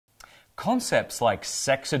Concepts like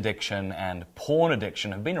sex addiction and porn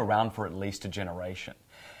addiction have been around for at least a generation.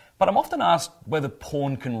 But I'm often asked whether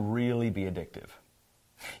porn can really be addictive.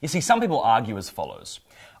 You see, some people argue as follows.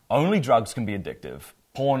 Only drugs can be addictive.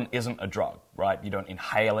 Porn isn't a drug, right? You don't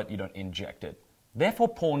inhale it, you don't inject it. Therefore,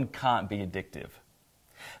 porn can't be addictive.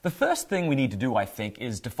 The first thing we need to do, I think,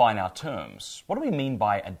 is define our terms. What do we mean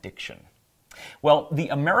by addiction? Well, the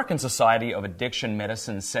American Society of Addiction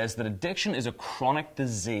Medicine says that addiction is a chronic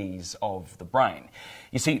disease of the brain.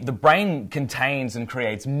 You see, the brain contains and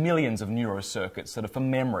creates millions of neurocircuits that are for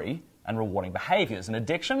memory and rewarding behaviors, and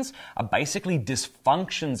addictions are basically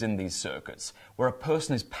dysfunctions in these circuits where a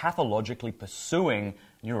person is pathologically pursuing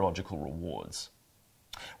neurological rewards.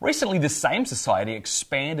 Recently, this same society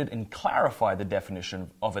expanded and clarified the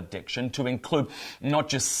definition of addiction to include not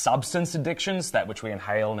just substance addictions, that which we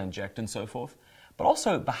inhale and inject and so forth, but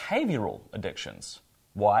also behavioral addictions.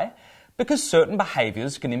 Why? Because certain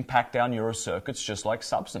behaviors can impact our neurocircuits just like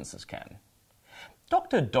substances can.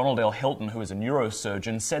 Dr. Donald L. Hilton, who is a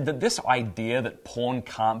neurosurgeon, said that this idea that porn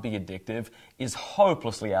can't be addictive is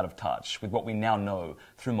hopelessly out of touch with what we now know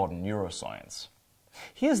through modern neuroscience.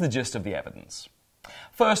 Here's the gist of the evidence.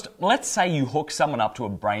 First, let's say you hook someone up to a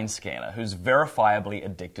brain scanner who's verifiably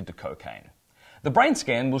addicted to cocaine. The brain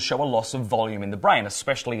scan will show a loss of volume in the brain,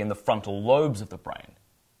 especially in the frontal lobes of the brain.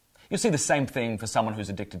 You'll see the same thing for someone who's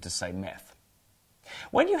addicted to, say, meth.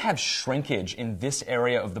 When you have shrinkage in this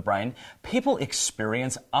area of the brain, people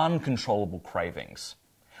experience uncontrollable cravings.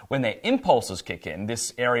 When their impulses kick in,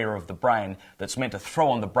 this area of the brain that's meant to throw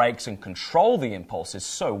on the brakes and control the impulse is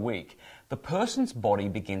so weak, the person's body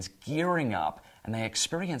begins gearing up and they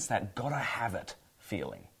experience that gotta have it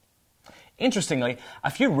feeling. Interestingly, a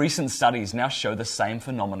few recent studies now show the same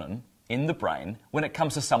phenomenon in the brain when it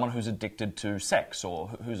comes to someone who's addicted to sex or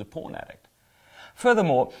who's a porn addict.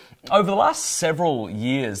 Furthermore, over the last several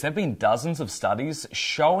years, there have been dozens of studies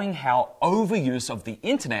showing how overuse of the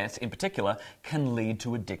internet in particular can lead to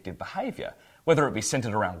addictive behavior, whether it be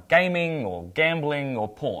centered around gaming or gambling or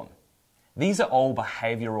porn. These are all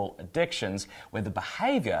behavioral addictions where the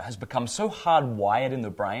behavior has become so hardwired in the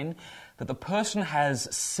brain that the person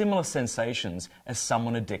has similar sensations as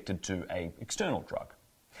someone addicted to an external drug.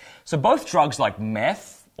 So both drugs like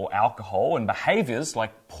meth or alcohol and behaviors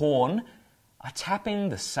like porn are tapping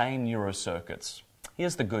the same neurocircuits.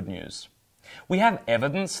 Here's the good news. We have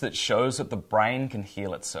evidence that shows that the brain can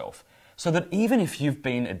heal itself, so that even if you've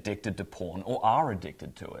been addicted to porn or are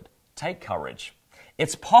addicted to it, take courage.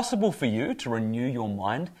 It's possible for you to renew your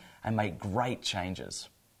mind and make great changes.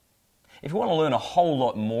 If you want to learn a whole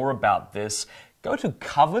lot more about this, go to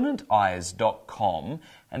covenanteyes.com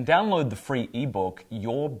and download the free ebook,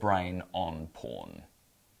 Your Brain on Porn.